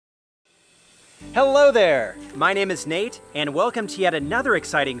Hello there! My name is Nate, and welcome to yet another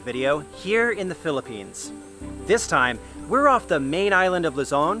exciting video here in the Philippines. This time, we're off the main island of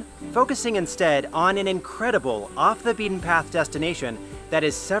Luzon, focusing instead on an incredible off-the-beaten-path destination that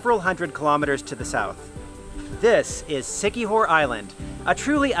is several hundred kilometers to the south. This is Siquijor Island, a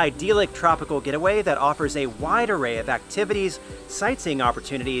truly idyllic tropical getaway that offers a wide array of activities, sightseeing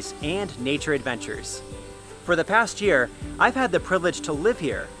opportunities, and nature adventures. For the past year, I've had the privilege to live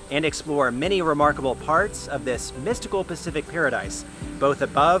here and explore many remarkable parts of this mystical Pacific paradise, both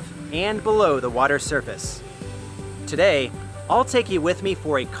above and below the water's surface. Today, I'll take you with me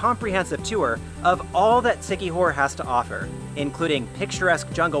for a comprehensive tour of all that Siquijor has to offer, including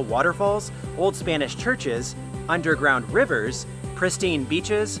picturesque jungle waterfalls, old Spanish churches, underground rivers, pristine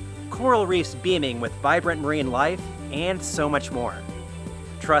beaches, coral reefs beaming with vibrant marine life, and so much more.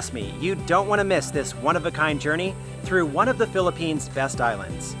 Trust me, you don't want to miss this one-of-a-kind journey through one of the Philippines' best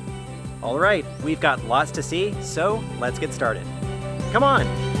islands. All right, we've got lots to see, so let's get started. Come on!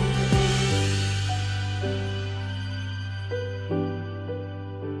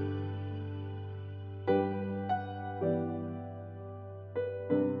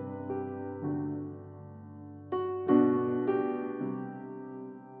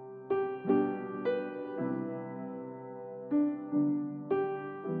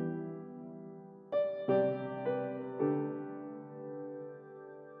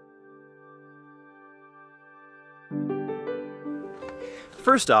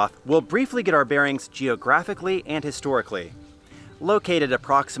 First off, we'll briefly get our bearings geographically and historically. Located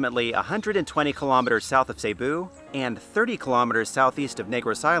approximately 120 kilometers south of Cebu and 30 kilometers southeast of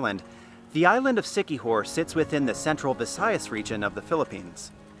Negros Island, the island of Siquijor sits within the central Visayas region of the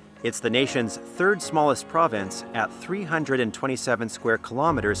Philippines. It's the nation's third smallest province at 327 square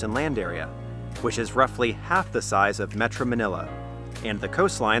kilometers in land area, which is roughly half the size of Metro Manila, and the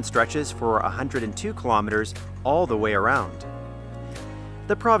coastline stretches for 102 kilometers all the way around.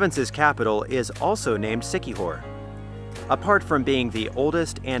 The province's capital is also named Siquijor. Apart from being the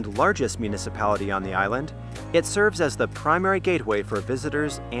oldest and largest municipality on the island, it serves as the primary gateway for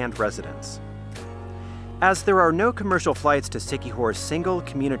visitors and residents. As there are no commercial flights to Siquijor's single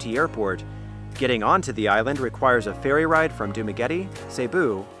community airport, getting onto the island requires a ferry ride from Dumaguete,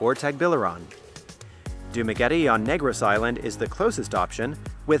 Cebu, or Tagbilaran. Dumaguete on Negros Island is the closest option,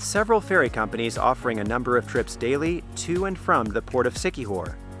 with several ferry companies offering a number of trips daily to and from the port of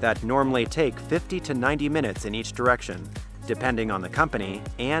Siquijor that normally take 50 to 90 minutes in each direction, depending on the company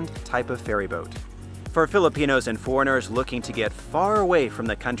and type of ferry boat. For Filipinos and foreigners looking to get far away from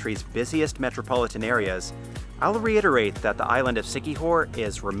the country's busiest metropolitan areas, I'll reiterate that the island of Siquijor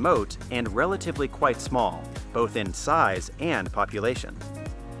is remote and relatively quite small, both in size and population.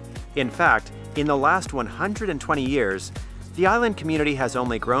 In fact, in the last 120 years, the island community has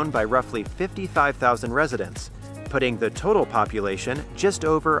only grown by roughly 55,000 residents, putting the total population just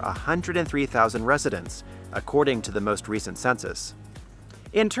over 103,000 residents, according to the most recent census.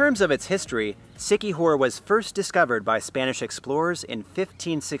 In terms of its history, Siquijor was first discovered by Spanish explorers in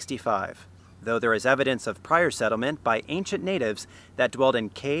 1565, though there is evidence of prior settlement by ancient natives that dwelled in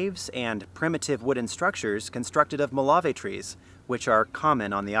caves and primitive wooden structures constructed of malave trees, which are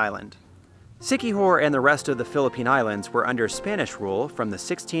common on the island. Siquijor and the rest of the Philippine Islands were under Spanish rule from the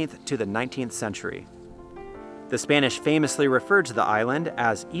 16th to the 19th century. The Spanish famously referred to the island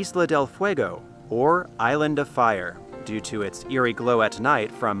as Isla del Fuego, or Island of Fire, due to its eerie glow at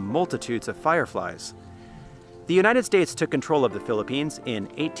night from multitudes of fireflies. The United States took control of the Philippines in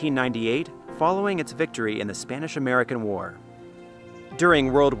 1898 following its victory in the Spanish-American War.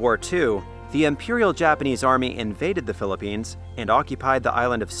 During World War II, the Imperial Japanese Army invaded the Philippines and occupied the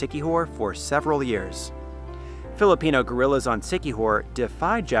island of Siquijor for several years. Filipino guerrillas on Siquijor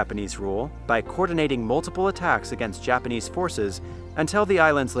defied Japanese rule by coordinating multiple attacks against Japanese forces until the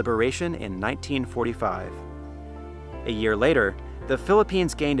island's liberation in 1945. A year later, the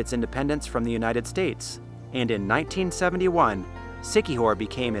Philippines gained its independence from the United States, and in 1971, Siquijor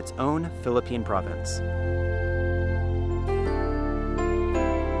became its own Philippine province.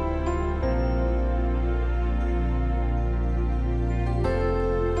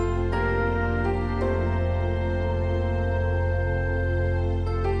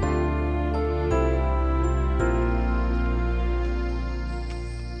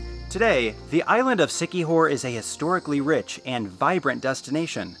 Today, the island of Siquijor is a historically rich and vibrant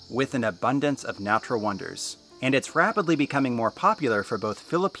destination with an abundance of natural wonders, and it's rapidly becoming more popular for both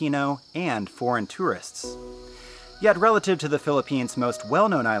Filipino and foreign tourists. Yet relative to the Philippines' most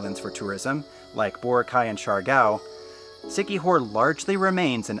well-known islands for tourism, like Boracay and Siargao, Siquijor largely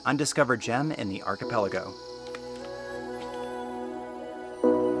remains an undiscovered gem in the archipelago.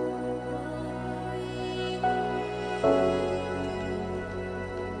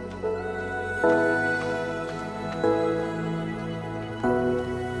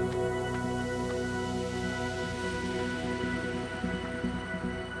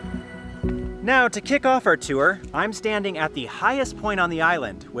 Now, to kick off our tour, I'm standing at the highest point on the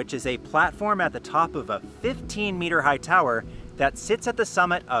island, which is a platform at the top of a 15-meter-high tower that sits at the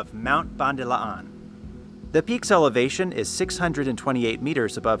summit of Mount Bandilaan. The peak's elevation is 628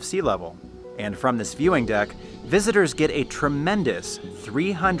 meters above sea level, and from this viewing deck, visitors get a tremendous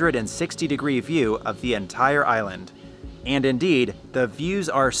 360-degree view of the entire island. And indeed, the views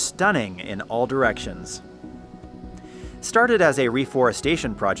are stunning in all directions. Started as a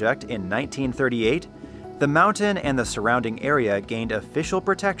reforestation project in 1938, the mountain and the surrounding area gained official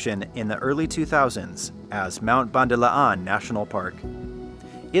protection in the early 2000s as Mount Bandilaan National Park.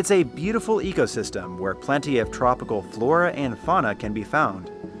 It's a beautiful ecosystem where plenty of tropical flora and fauna can be found.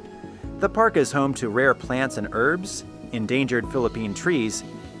 The park is home to rare plants and herbs, endangered Philippine trees,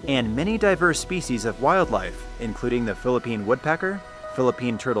 and many diverse species of wildlife, including the Philippine woodpecker,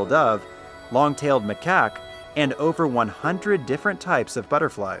 Philippine turtle dove, long-tailed macaque, and over 100 different types of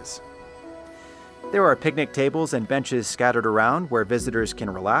butterflies. There are picnic tables and benches scattered around where visitors can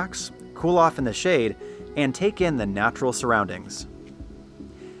relax, cool off in the shade, and take in the natural surroundings.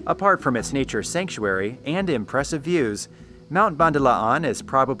 Apart from its nature sanctuary and impressive views, Mount Bandilaan is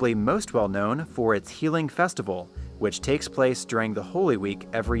probably most well known for its Healing Festival, which takes place during the Holy Week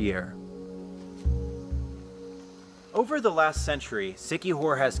every year. Over the last century,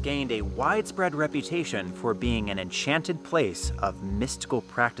 Siquijor has gained a widespread reputation for being an enchanted place of mystical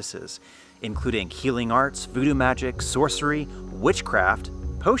practices, including healing arts, voodoo magic, sorcery, witchcraft,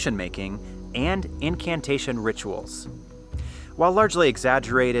 potion making, and incantation rituals. While largely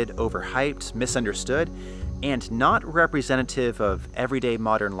exaggerated, overhyped, misunderstood, and not representative of everyday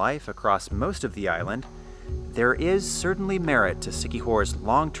modern life across most of the island, there is certainly merit to Siquijor's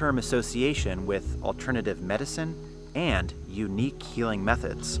long-term association with alternative medicine and unique healing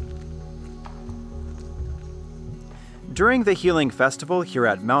methods. During the Healing Festival here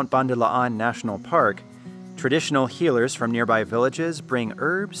at Mount Bandilaan National Park, traditional healers from nearby villages bring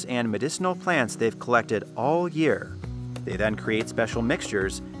herbs and medicinal plants they've collected all year. They then create special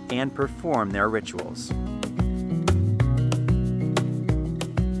mixtures and perform their rituals.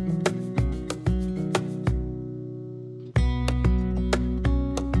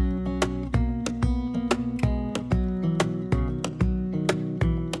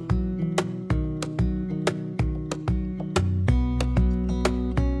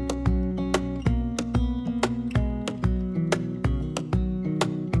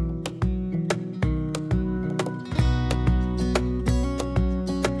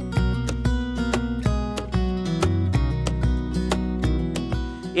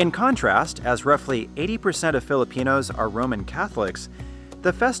 In contrast, as roughly 80% of Filipinos are Roman Catholics,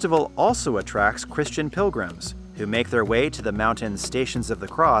 the festival also attracts Christian pilgrims who make their way to the mountain's Stations of the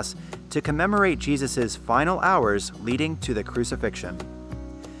Cross to commemorate Jesus' final hours leading to the crucifixion.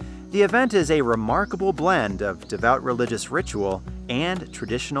 The event is a remarkable blend of devout religious ritual and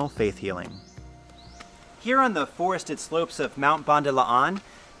traditional faith healing. Here on the forested slopes of Mount Bandilaan,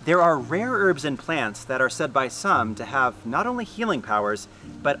 there are rare herbs and plants that are said by some to have not only healing powers,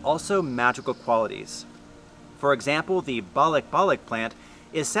 but also magical qualities. For example, the balik-balik plant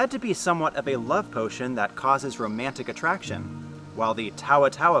is said to be somewhat of a love potion that causes romantic attraction, while the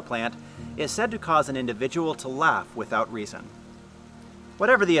tawa-tawa plant is said to cause an individual to laugh without reason.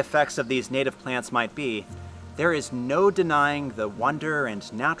 Whatever the effects of these native plants might be, there is no denying the wonder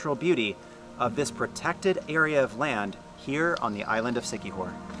and natural beauty of this protected area of land here on the island of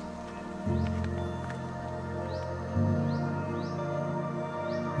Siquijor.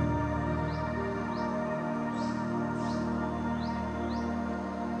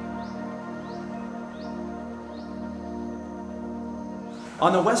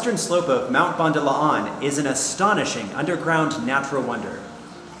 On the western slope of Mount Bandilaan is an astonishing underground natural wonder.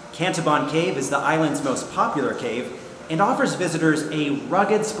 Cantabon Cave is the island's most popular cave and offers visitors a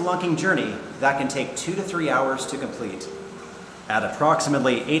rugged spelunking journey that can take 2 to 3 hours to complete. At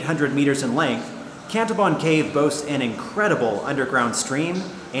approximately 800 meters in length, Cantabon Cave boasts an incredible underground stream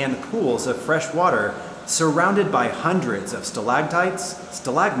and pools of fresh water surrounded by hundreds of stalactites,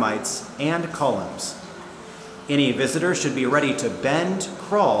 stalagmites, and columns. Any visitor should be ready to bend,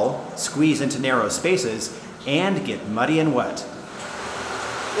 crawl, squeeze into narrow spaces, and get muddy and wet.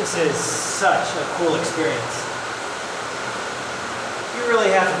 This is such a cool experience. You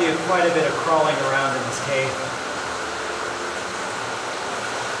really have to do quite a bit of crawling around in this cave.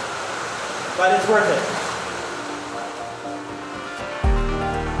 But it's worth it.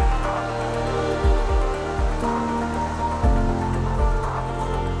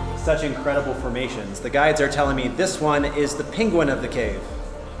 Such incredible formations. The guides are telling me this one is the penguin of the cave.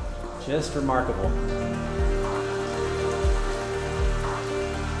 Just remarkable.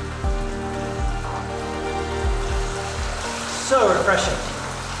 So refreshing.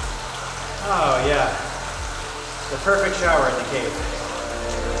 Oh yeah, the perfect shower in the cave.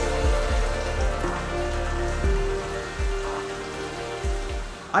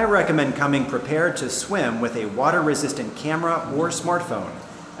 I recommend coming prepared to swim with a water-resistant camera or smartphone,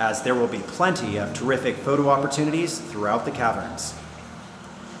 as there will be plenty of terrific photo opportunities throughout the caverns.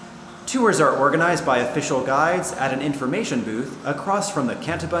 Tours are organized by official guides at an information booth across from the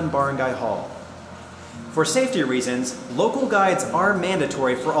Cantabon Barangay Hall. For safety reasons, local guides are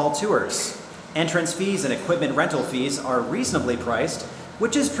mandatory for all tours. Entrance fees and equipment rental fees are reasonably priced,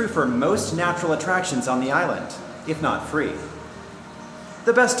 which is true for most natural attractions on the island, if not free.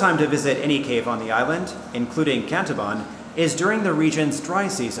 The best time to visit any cave on the island, including Cantabon, is during the region's dry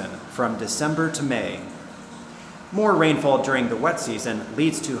season, from December to May. More rainfall during the wet season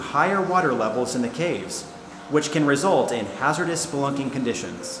leads to higher water levels in the caves, which can result in hazardous spelunking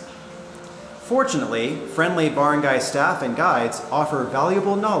conditions. Fortunately, friendly barangay staff and guides offer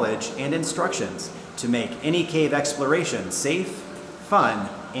valuable knowledge and instructions to make any cave exploration safe, fun,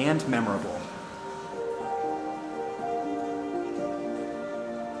 and memorable.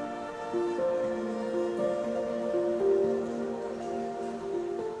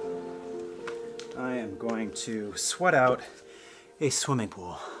 I am going to sweat out a swimming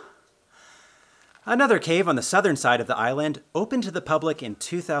pool. Another cave on the southern side of the island opened to the public in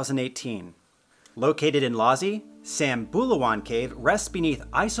 2018. Located in Lazi, Sambulawan Cave rests beneath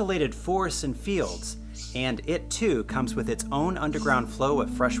isolated forests and fields, and it too comes with its own underground flow of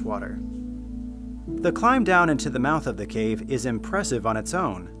fresh water. The climb down into the mouth of the cave is impressive on its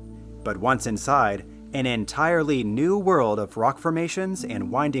own, but once inside, an entirely new world of rock formations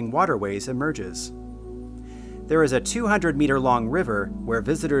and winding waterways emerges. There is a 200-meter-long river where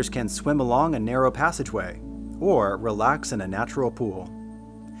visitors can swim along a narrow passageway, or relax in a natural pool.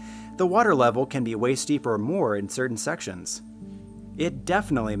 The water level can be waist-deep or more in certain sections. It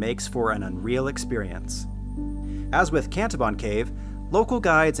definitely makes for an unreal experience. As with Cantabon Cave, local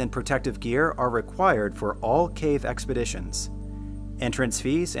guides and protective gear are required for all cave expeditions. Entrance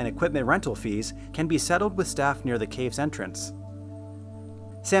fees and equipment rental fees can be settled with staff near the cave's entrance.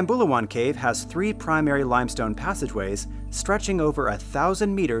 Sambulawan Cave has 3 primary limestone passageways stretching over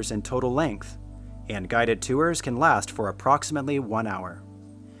 1,000 meters in total length, and guided tours can last for approximately 1 hour.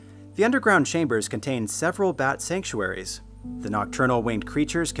 The underground chambers contain several bat sanctuaries. The nocturnal winged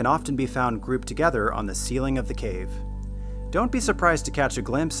creatures can often be found grouped together on the ceiling of the cave. Don't be surprised to catch a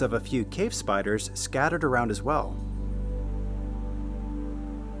glimpse of a few cave spiders scattered around as well.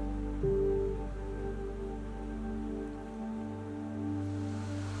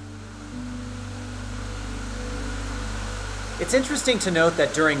 It's interesting to note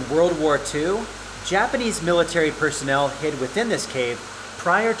that during World War II, Japanese military personnel hid within this cave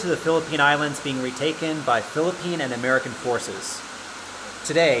prior to the Philippine Islands being retaken by Philippine and American forces.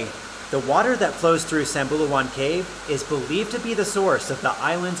 Today, the water that flows through Sambulawan Cave is believed to be the source of the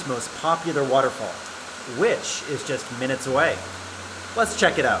island's most popular waterfall, which is just minutes away. Let's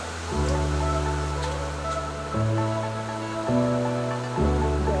check it out.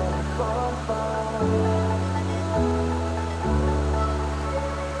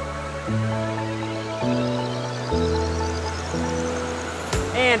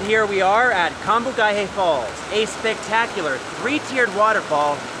 And here we are at Cambugahe Falls, a spectacular 3-tiered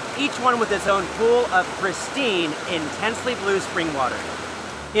waterfall, each one with its own pool of pristine, intensely blue spring water.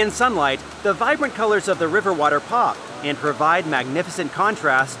 In sunlight, the vibrant colors of the river water pop and provide magnificent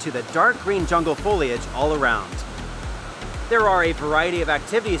contrast to the dark green jungle foliage all around. There are a variety of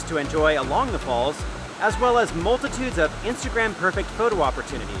activities to enjoy along the falls, as well as multitudes of Instagram-perfect photo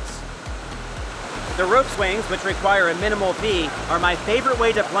opportunities. The rope swings, which require a minimal fee, are my favorite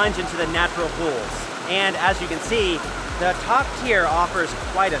way to plunge into the natural pools. And as you can see, the top tier offers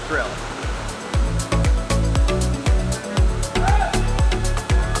quite a thrill.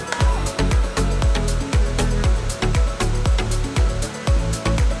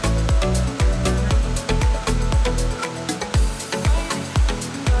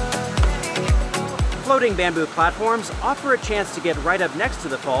 Floating bamboo platforms offer a chance to get right up next to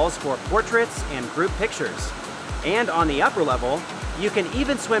the falls for portraits and group pictures. And on the upper level, you can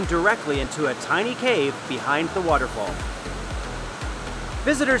even swim directly into a tiny cave behind the waterfall.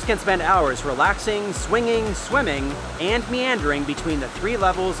 Visitors can spend hours relaxing, swinging, swimming, and meandering between the 3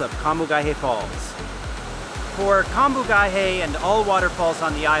 levels of Cambugahe Falls. For Cambugahe and all waterfalls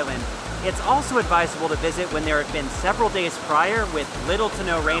on the island, it's also advisable to visit when there have been several days prior with little to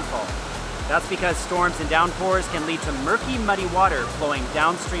no rainfall. That's because storms and downpours can lead to murky, muddy water flowing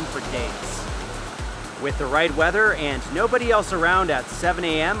downstream for days. With the right weather and nobody else around at 7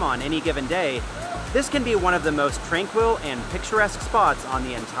 a.m. on any given day, This can be one of the most tranquil and picturesque spots on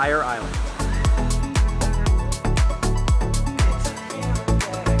the entire island.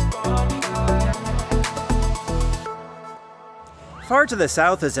 Far to the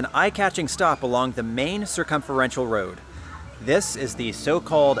south is an eye-catching stop along the main circumferential road. This is the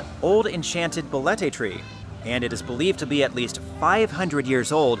so-called Old Enchanted Bolete tree, and it is believed to be at least 500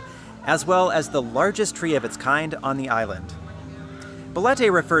 years old, as well as the largest tree of its kind on the island.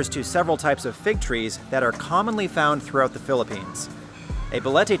 Bolete refers to several types of fig trees that are commonly found throughout the Philippines. A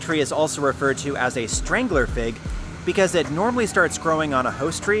bolete tree is also referred to as a strangler fig because it normally starts growing on a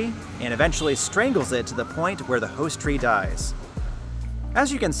host tree and eventually strangles it to the point where the host tree dies.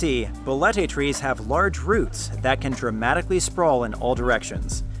 As you can see, bolete trees have large roots that can dramatically sprawl in all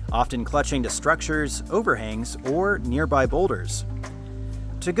directions, often clutching to structures, overhangs, or nearby boulders.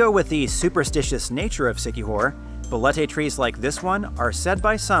 To go with the superstitious nature of Siquijor, bolete trees like this one are said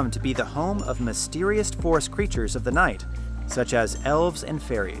by some to be the home of mysterious forest creatures of the night, such as elves and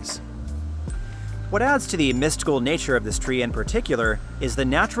fairies. What adds to the mystical nature of this tree in particular is the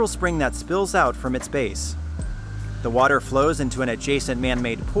natural spring that spills out from its base. The water flows into an adjacent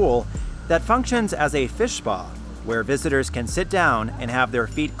man-made pool that functions as a fish spa, where visitors can sit down and have their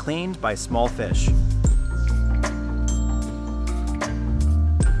feet cleaned by small fish.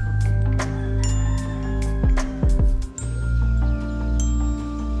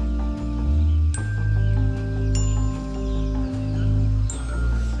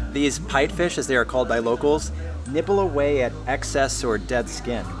 These pipefish, as they are called by locals, nibble away at excess or dead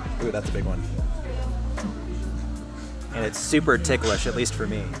skin. Ooh, that's a big one. And it's super ticklish, at least for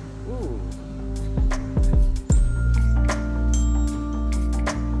me. Ooh.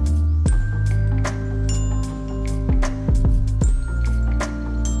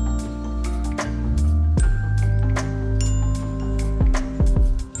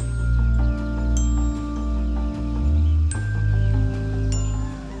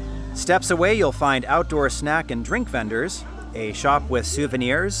 Steps away, you'll find outdoor snack and drink vendors, a shop with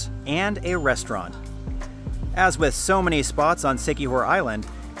souvenirs, and a restaurant. As with so many spots on Siquijor Island,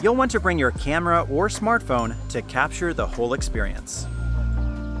 you'll want to bring your camera or smartphone to capture the whole experience.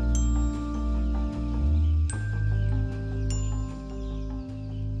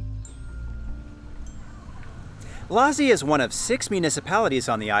 Lassi is one of 6 municipalities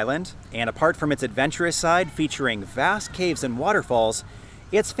on the island, and apart from its adventurous side featuring vast caves and waterfalls,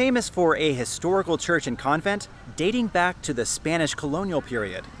 it's famous for a historical church and convent dating back to the Spanish colonial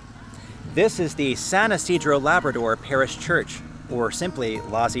period. This is the San Isidro Labrador Parish Church, or simply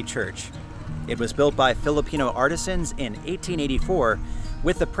Lassi Church. It was built by Filipino artisans in 1884,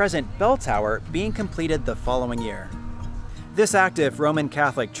 with the present bell tower being completed the following year. This active Roman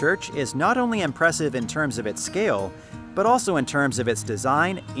Catholic church is not only impressive in terms of its scale, but also in terms of its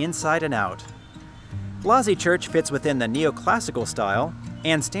design inside and out. Lassi Church fits within the neoclassical style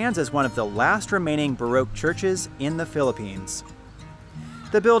and stands as one of the last remaining Baroque churches in the Philippines.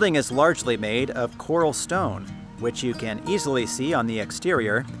 The building is largely made of coral stone, which you can easily see on the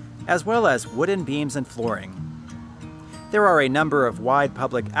exterior, as well as wooden beams and flooring. There are a number of wide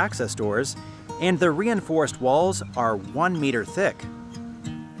public access doors, and the reinforced walls are 1 meter thick.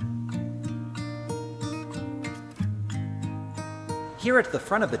 Here at the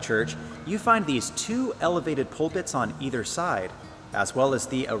front of the church, you find these 2 elevated pulpits on either side, as well as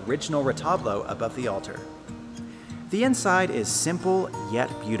the original retablo above the altar. The inside is simple yet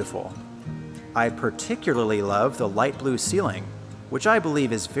beautiful. I particularly love the light blue ceiling, which I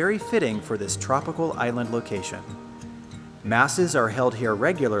believe is very fitting for this tropical island location. Masses are held here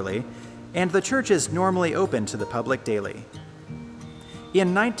regularly, and the church is normally open to the public daily.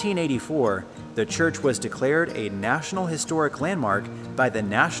 In 1984, the church was declared a National Historic Landmark by the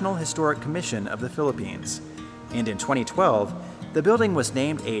National Historic Commission of the Philippines, and in 2012, the building was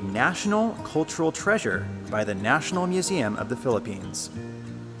named a National Cultural Treasure by the National Museum of the Philippines.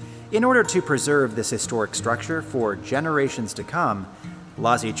 In order to preserve this historic structure for generations to come,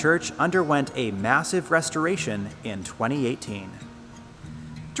 Lassi Church underwent a massive restoration in 2018.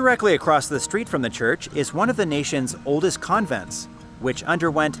 Directly across the street from the church is one of the nation's oldest convents, which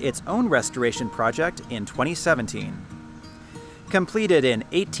underwent its own restoration project in 2017. Completed in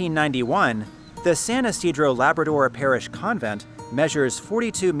 1891, the San Isidro Labrador Parish Convent measures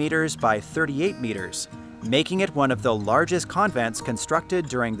 42 meters by 38 meters, making it one of the largest convents constructed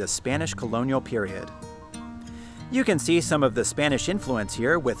during the Spanish colonial period. You can see some of the Spanish influence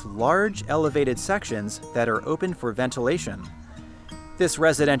here with large elevated sections that are open for ventilation. This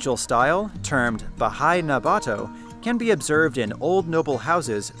residential style, termed Bahay na Bato, can be observed in old noble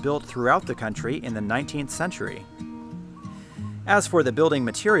houses built throughout the country in the 19th century. As for the building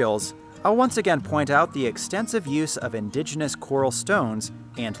materials, I'll once again point out the extensive use of indigenous coral stones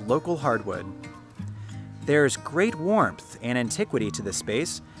and local hardwood. There's great warmth and antiquity to this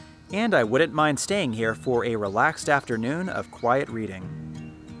space, and I wouldn't mind staying here for a relaxed afternoon of quiet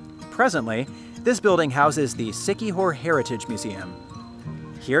reading. Presently, this building houses the Siquijor Heritage Museum.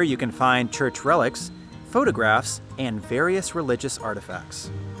 Here you can find church relics, photographs, and various religious artifacts.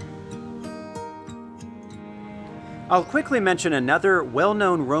 I'll quickly mention another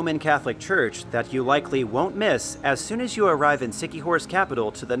well-known Roman Catholic church that you likely won't miss as soon as you arrive in Siquijor's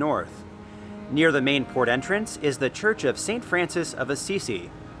capital to the north. Near the main port entrance is the Church of St. Francis of Assisi,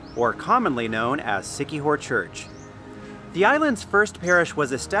 or commonly known as Siquijor Church. The island's first parish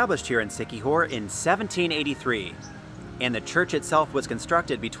was established here in Siquijor in 1783, and the church itself was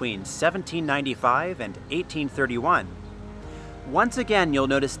constructed between 1795 and 1831. Once again, you'll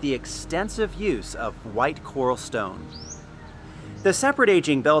notice the extensive use of white coral stone. The separate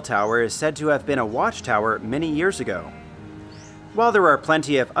aging bell tower is said to have been a watchtower many years ago. While there are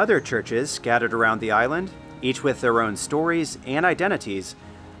plenty of other churches scattered around the island, each with their own stories and identities,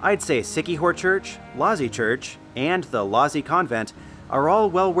 I'd say Siquijor Church, Lazi Church, and the Lazi Convent are all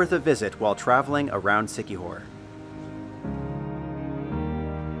well worth a visit while traveling around Siquijor.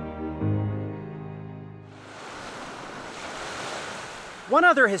 One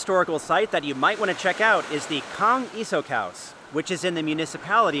other historical site that you might want to check out is the Kang Isok House, which is in the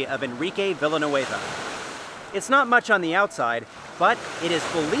municipality of Enrique Villanueva. It's not much on the outside, but it is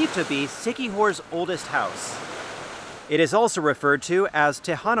believed to be Siquijor's oldest house. It is also referred to as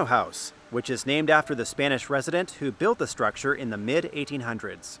Tejano House, which is named after the Spanish resident who built the structure in the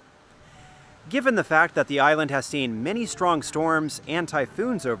mid-1800s. Given the fact that the island has seen many strong storms and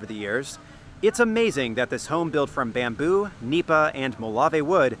typhoons over the years, it's amazing that this home built from bamboo, nipa, and Mojave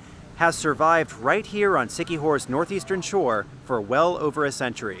wood has survived right here on Siquijor's northeastern shore for well over a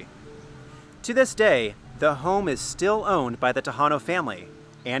century. To this day, the home is still owned by the Tejano family,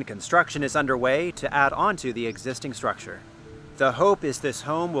 and construction is underway to add on to the existing structure. The hope is this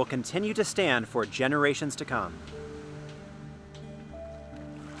home will continue to stand for generations to come.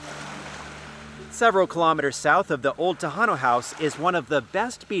 Several kilometers south of the old Tejano house is one of the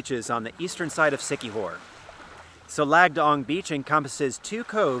best beaches on the eastern side of Siquijor. Salagdaong Beach encompasses two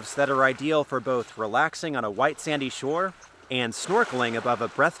coves that are ideal for both relaxing on a white sandy shore and snorkeling above a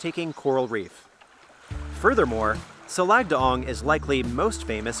breathtaking coral reef. Furthermore, Salagdaong is likely most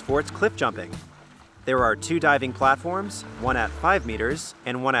famous for its cliff jumping. There are two diving platforms, one at 5 meters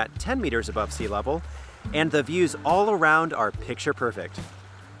and one at 10 meters above sea level, and the views all around are picture perfect.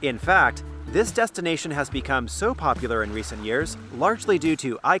 In fact, this destination has become so popular in recent years, largely due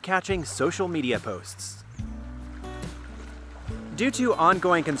to eye-catching social media posts. Due to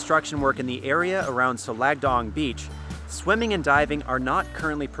ongoing construction work in the area around Salagdaong Beach, swimming and diving are not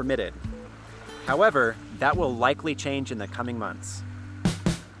currently permitted. However, that will likely change in the coming months.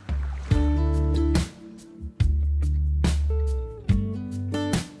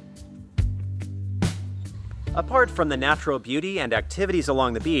 Apart from the natural beauty and activities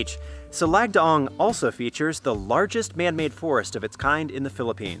along the beach, Salagdaong also features the largest man-made forest of its kind in the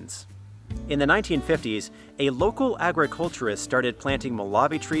Philippines. In the 1950s, a local agriculturist started planting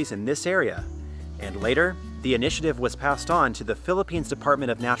Mojave trees in this area, and later, the initiative was passed on to the Philippines Department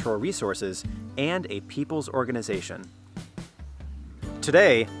of Natural Resources and a people's organization.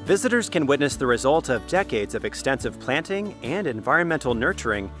 Today, visitors can witness the result of decades of extensive planting and environmental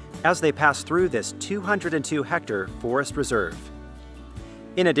nurturing as they pass through this 202-hectare forest reserve.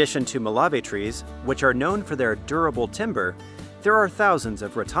 In addition to Mojave trees, which are known for their durable timber, there are thousands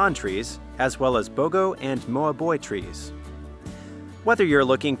of rattan trees, as well as bogo and moaboy trees. Whether you're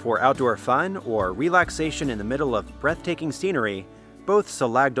looking for outdoor fun or relaxation in the middle of breathtaking scenery, both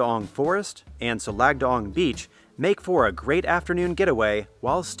Salagdaong Forest and Salagdaong Beach make for a great afternoon getaway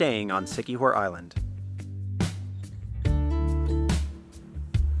while staying on Siquijor Island.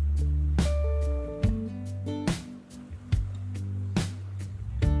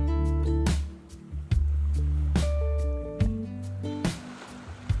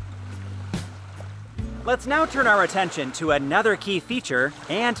 Let's now turn our attention to another key feature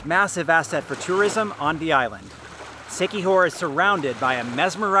and massive asset for tourism on the island. Siquijor is surrounded by a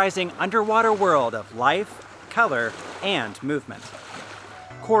mesmerizing underwater world of life, color, and movement.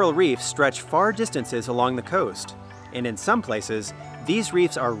 Coral reefs stretch far distances along the coast, and in some places, these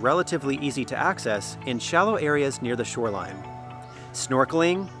reefs are relatively easy to access in shallow areas near the shoreline.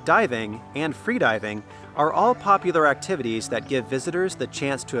 Snorkeling, diving, and freediving are all popular activities that give visitors the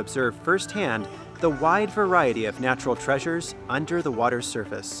chance to observe firsthand the wide variety of natural treasures under the water's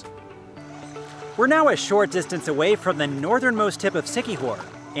surface. We're now a short distance away from the northernmost tip of Siquijor,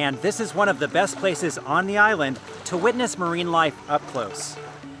 and this is one of the best places on the island to witness marine life up close.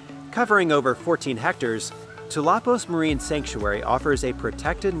 Covering over 14 hectares, Tulapos Marine Sanctuary offers a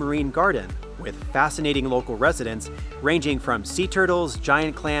protected marine garden with fascinating local residents ranging from sea turtles,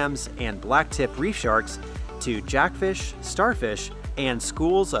 giant clams, and black-tip reef sharks to jackfish, starfish, and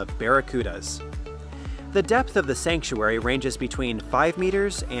schools of barracudas. The depth of the sanctuary ranges between 5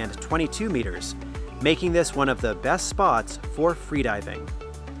 meters and 22 meters, making this one of the best spots for freediving.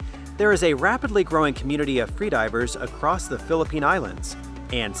 There is a rapidly growing community of freedivers across the Philippine Islands,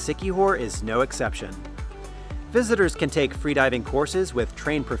 and Siquijor is no exception. Visitors can take freediving courses with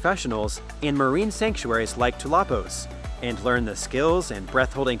trained professionals in marine sanctuaries like Tulapos and learn the skills and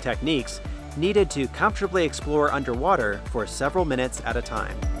breath-holding techniques needed to comfortably explore underwater for several minutes at a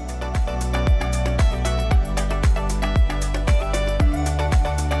time.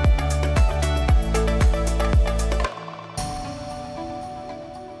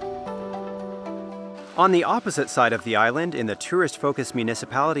 On the opposite side of the island, in the tourist-focused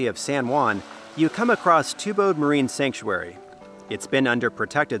municipality of San Juan, you come across Tubod Marine Sanctuary. It's been under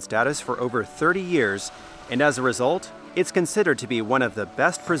protected status for over 30 years, and as a result, it's considered to be one of the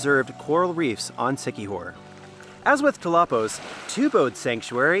best preserved coral reefs on Siquijor. As with Tulapos, Tubod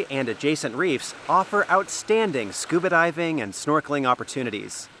Sanctuary and adjacent reefs offer outstanding scuba diving and snorkeling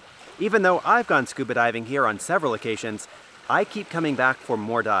opportunities. Even though I've gone scuba diving here on several occasions, I keep coming back for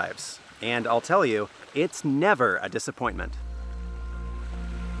more dives. And I'll tell you, it's never a disappointment.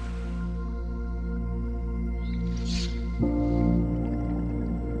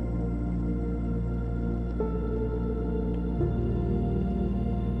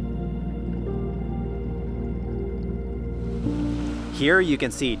 Here you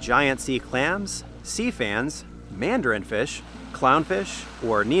can see giant sea clams, sea fans, mandarin fish, clownfish,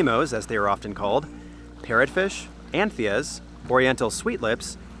 or Nemos as they are often called, parrotfish, anthias, oriental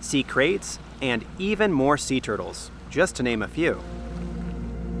sweetlips, sea kraits, and even more sea turtles, just to name a few.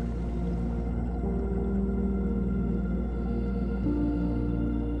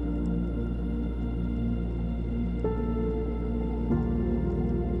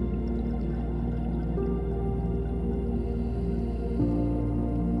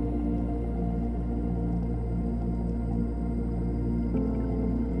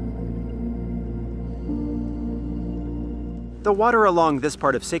 The water along this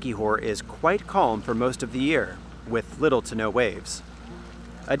part of Siquijor is quite calm for most of the year, with little to no waves.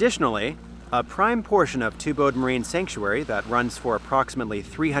 Additionally, a prime portion of Tubod Marine Sanctuary that runs for approximately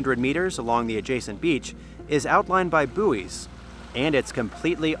 300 meters along the adjacent beach is outlined by buoys, and it's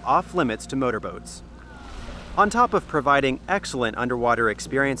completely off-limits to motorboats. On top of providing excellent underwater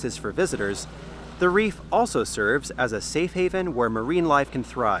experiences for visitors, the reef also serves as a safe haven where marine life can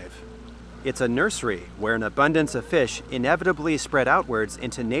thrive. It's a nursery where an abundance of fish inevitably spread outwards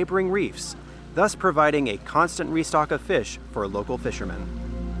into neighboring reefs, thus providing a constant restock of fish for local fishermen.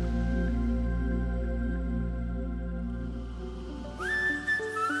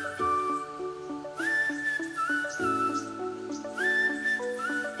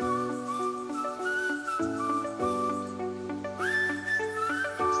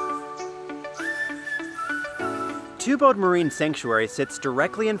 Tubod Marine Sanctuary sits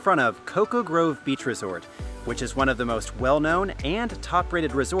directly in front of Cocoa Grove Beach Resort, which is one of the most well-known and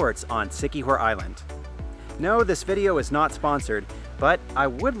top-rated resorts on Siquijor Island. No, this video is not sponsored, but I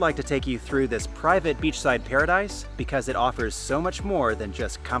would like to take you through this private beachside paradise because it offers so much more than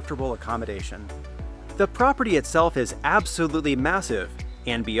just comfortable accommodation. The property itself is absolutely massive,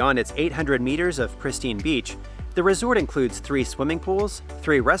 and beyond its 800 meters of pristine beach, the resort includes 3 swimming pools,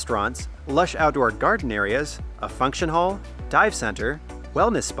 3 restaurants, lush outdoor garden areas, a function hall, dive center,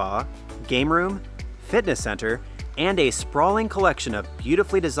 wellness spa, game room, fitness center, and a sprawling collection of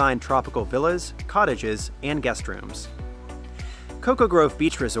beautifully designed tropical villas, cottages, and guest rooms. Cocoa Grove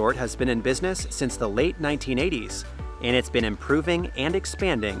Beach Resort has been in business since the late 1980s, and it's been improving and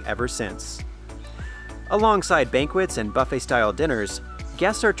expanding ever since. Alongside banquets and buffet-style dinners,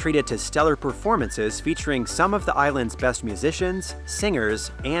 guests are treated to stellar performances featuring some of the island's best musicians,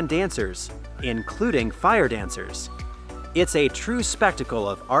 singers, and dancers, including fire dancers. It's a true spectacle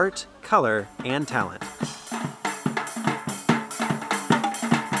of art, color, and talent.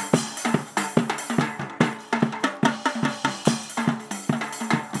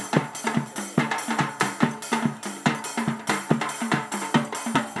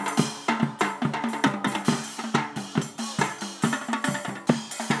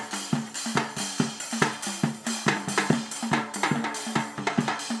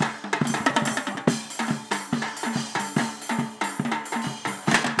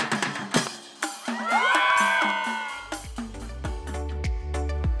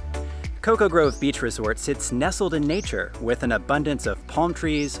 Cocoa Grove Beach Resort sits nestled in nature with an abundance of palm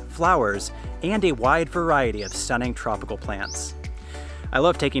trees, flowers, and a wide variety of stunning tropical plants. I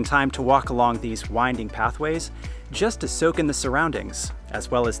love taking time to walk along these winding pathways just to soak in the surroundings, as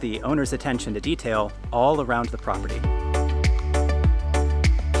well as the owner's attention to detail all around the property.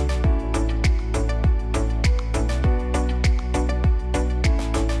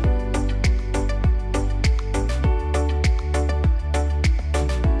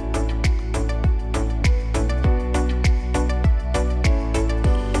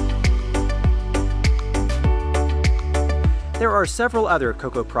 There are several other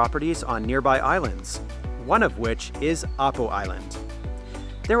cocoa properties on nearby islands, one of which is Apo Island.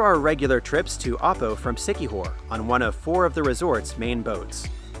 There are regular trips to Apo from Siquijor on one of 4 of the resort's main boats,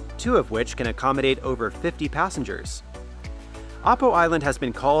 2 of which can accommodate over 50 passengers. Apo Island has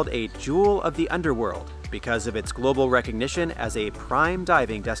been called a jewel of the underworld because of its global recognition as a prime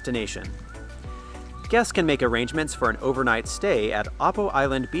diving destination. Guests can make arrangements for an overnight stay at Apo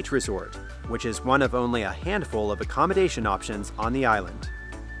Island Beach Resort, which is one of only a handful of accommodation options on the island.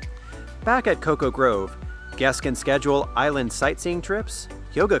 Back at Cocoa Grove, guests can schedule island sightseeing trips,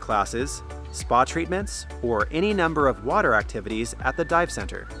 yoga classes, spa treatments, or any number of water activities at the dive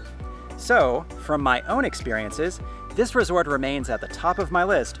center. So, from my own experiences, this resort remains at the top of my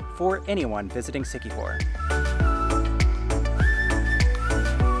list for anyone visiting Siquijor.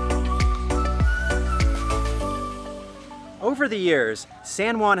 Over the years,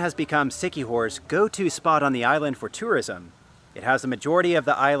 San Juan has become Siquijor's go-to spot on the island for tourism. It has the majority of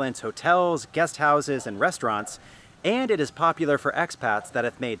the island's hotels, guest houses, and restaurants, and it is popular for expats that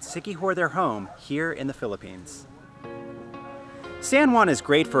have made Siquijor their home here in the Philippines. San Juan is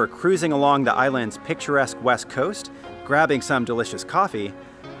great for cruising along the island's picturesque west coast, grabbing some delicious coffee,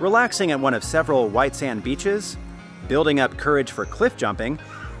 relaxing at one of several white sand beaches, building up courage for cliff jumping,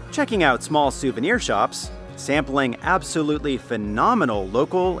 checking out small souvenir shops, sampling absolutely phenomenal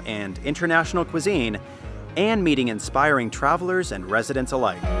local and international cuisine, and meeting inspiring travelers and residents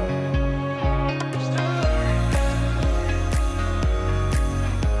alike.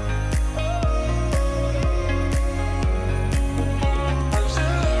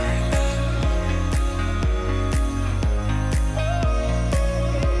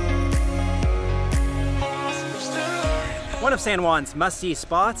 One of San Juan's must-see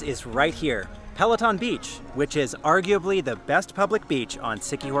spots is right here, Peloton Beach, which is arguably the best public beach on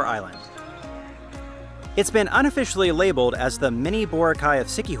Siquijor Island. It's been unofficially labeled as the mini Boracay of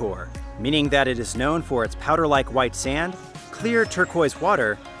Siquijor, meaning that it is known for its powder-like white sand, clear turquoise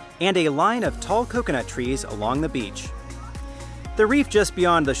water, and a line of tall coconut trees along the beach. The reef just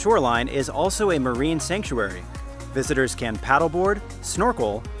beyond the shoreline is also a marine sanctuary. Visitors can paddleboard,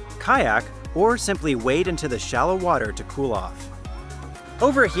 snorkel, kayak, or simply wade into the shallow water to cool off.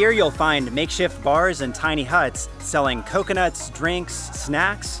 Over here you'll find makeshift bars and tiny huts selling coconuts, drinks,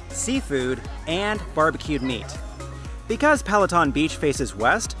 snacks, seafood, and barbecued meat. Because Peloton Beach faces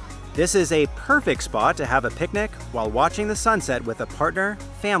west, this is a perfect spot to have a picnic while watching the sunset with a partner,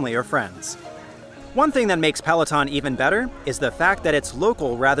 family, or friends. One thing that makes Peloton even better is the fact that it's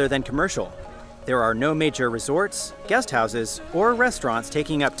local rather than commercial. There are no major resorts, guest houses, or restaurants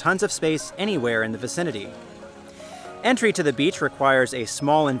taking up tons of space anywhere in the vicinity. Entry to the beach requires a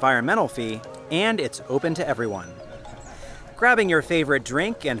small environmental fee, and it's open to everyone. Grabbing your favorite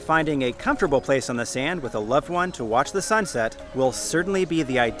drink and finding a comfortable place on the sand with a loved one to watch the sunset will certainly be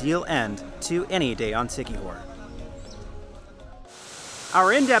the ideal end to any day on Siquijor.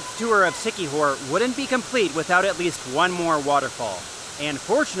 Our in-depth tour of Siquijor wouldn't be complete without at least one more waterfall. And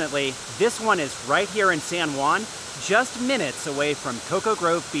fortunately, this one is right here in San Juan, just minutes away from Cocoa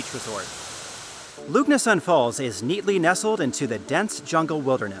Grove Beach Resort. Lugnason Falls is neatly nestled into the dense jungle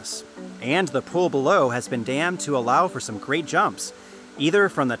wilderness, and the pool below has been dammed to allow for some great jumps, either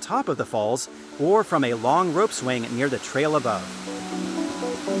from the top of the falls or from a long rope swing near the trail above.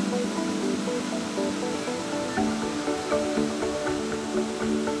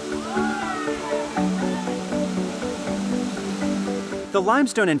 The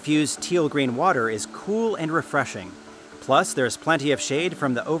limestone-infused teal-green water is cool and refreshing. Plus, there's plenty of shade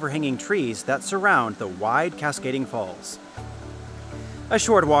from the overhanging trees that surround the wide cascading falls. A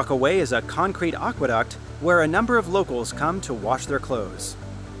short walk away is a concrete aqueduct where a number of locals come to wash their clothes.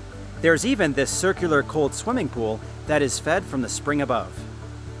 There's even this circular cold swimming pool that is fed from the spring above.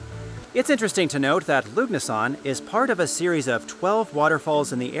 It's interesting to note that Lugnason is part of a series of 12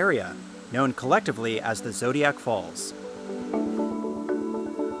 waterfalls in the area, known collectively as the Zodiac Falls.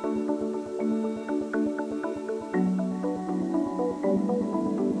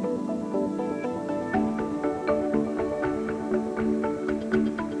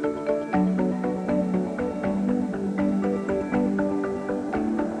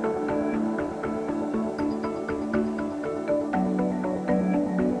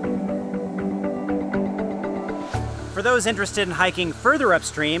 for those interested in hiking further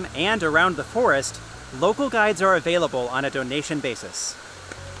upstream and around the forest, local guides are available on a donation basis.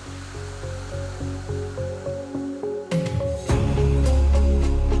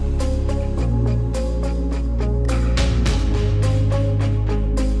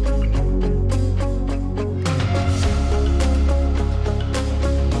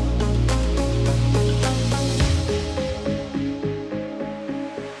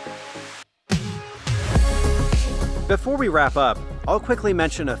 Before we wrap up, I'll quickly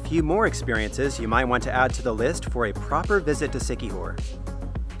mention a few more experiences you might want to add to the list for a proper visit to Siquijor.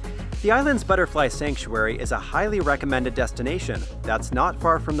 The island's butterfly sanctuary is a highly recommended destination that's not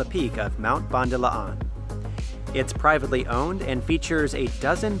far from the peak of Mount Bandilaan. It's privately owned and features a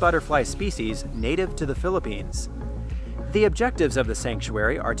dozen butterfly species native to the Philippines. The objectives of the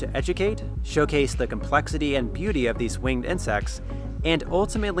sanctuary are to educate, showcase the complexity and beauty of these winged insects, and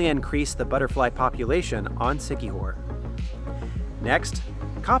ultimately increase the butterfly population on Siquijor. Next,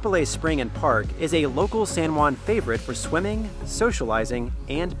 Kapolei Spring and Park is a local San Juan favorite for swimming, socializing,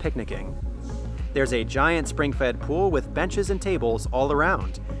 and picnicking. There's a giant spring-fed pool with benches and tables all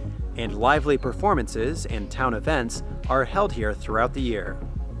around, and lively performances and town events are held here throughout the year.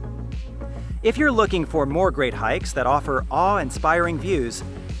 If you're looking for more great hikes that offer awe-inspiring views,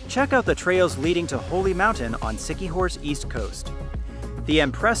 check out the trails leading to Holy Mountain on Siquijor's east coast. The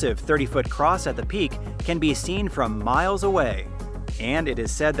impressive 30-foot cross at the peak can be seen from miles away, and it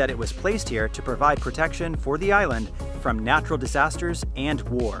is said that it was placed here to provide protection for the island from natural disasters and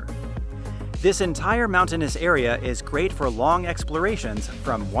war. This entire mountainous area is great for long explorations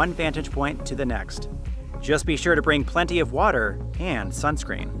from one vantage point to the next. Just be sure to bring plenty of water and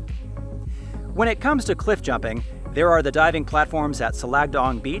sunscreen. When it comes to cliff jumping, there are the diving platforms at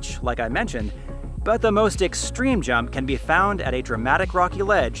Salagdaong Beach, like I mentioned, but the most extreme jump can be found at a dramatic rocky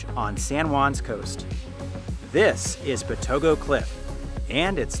ledge on San Juan's coast. This is Pitogo Cliff,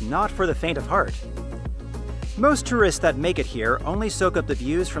 and it's not for the faint of heart. Most tourists that make it here only soak up the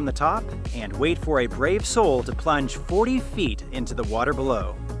views from the top and wait for a brave soul to plunge 40 feet into the water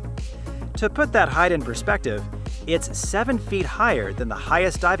below. To put that height in perspective, it's 7 feet higher than the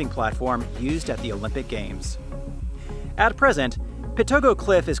highest diving platform used at the Olympic Games. At present, Pitogo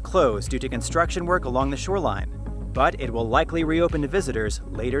Cliff is closed due to construction work along the shoreline, but it will likely reopen to visitors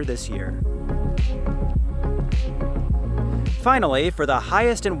later this year. Finally, for the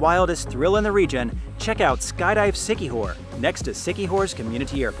highest and wildest thrill in the region, check out Skydive Siquijor, next to Siquijor's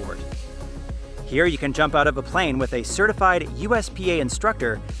Community Airport. Here you can jump out of a plane with a certified USPA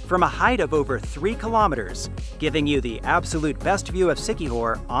instructor from a height of over 3 kilometers, giving you the absolute best view of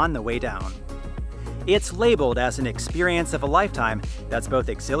Siquijor on the way down. It's labeled as an experience of a lifetime that's both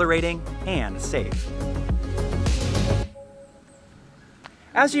exhilarating and safe.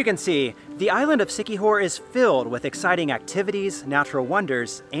 As you can see, the island of Siquijor is filled with exciting activities, natural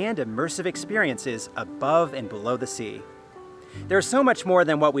wonders, and immersive experiences above and below the sea. There's so much more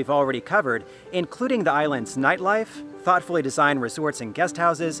than what we've already covered, including the island's nightlife, thoughtfully designed resorts and guest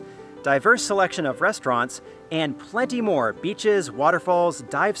houses, diverse selection of restaurants, and plenty more beaches, waterfalls,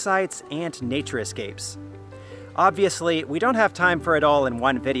 dive sites, and nature escapes. Obviously, we don't have time for it all in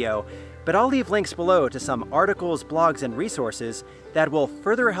one video, but I'll leave links below to some articles, blogs, and resources that will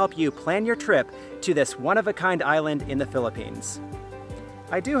further help you plan your trip to this one-of-a-kind island in the Philippines.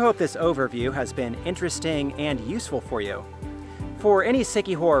 I do hope this overview has been interesting and useful for you. For any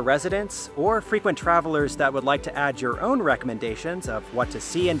Siquijor residents or frequent travelers that would like to add your own recommendations of what to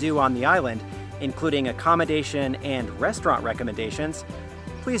see and do on the island, including accommodation and restaurant recommendations,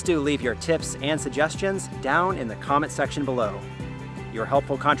 please do leave your tips and suggestions down in the comment section below. Your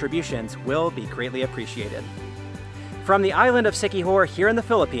helpful contributions will be greatly appreciated. From the island of Siquijor here in the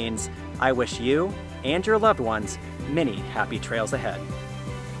Philippines, I wish you and your loved ones many happy trails ahead.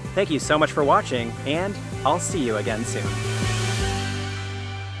 Thank you so much for watching, and I'll see you again soon.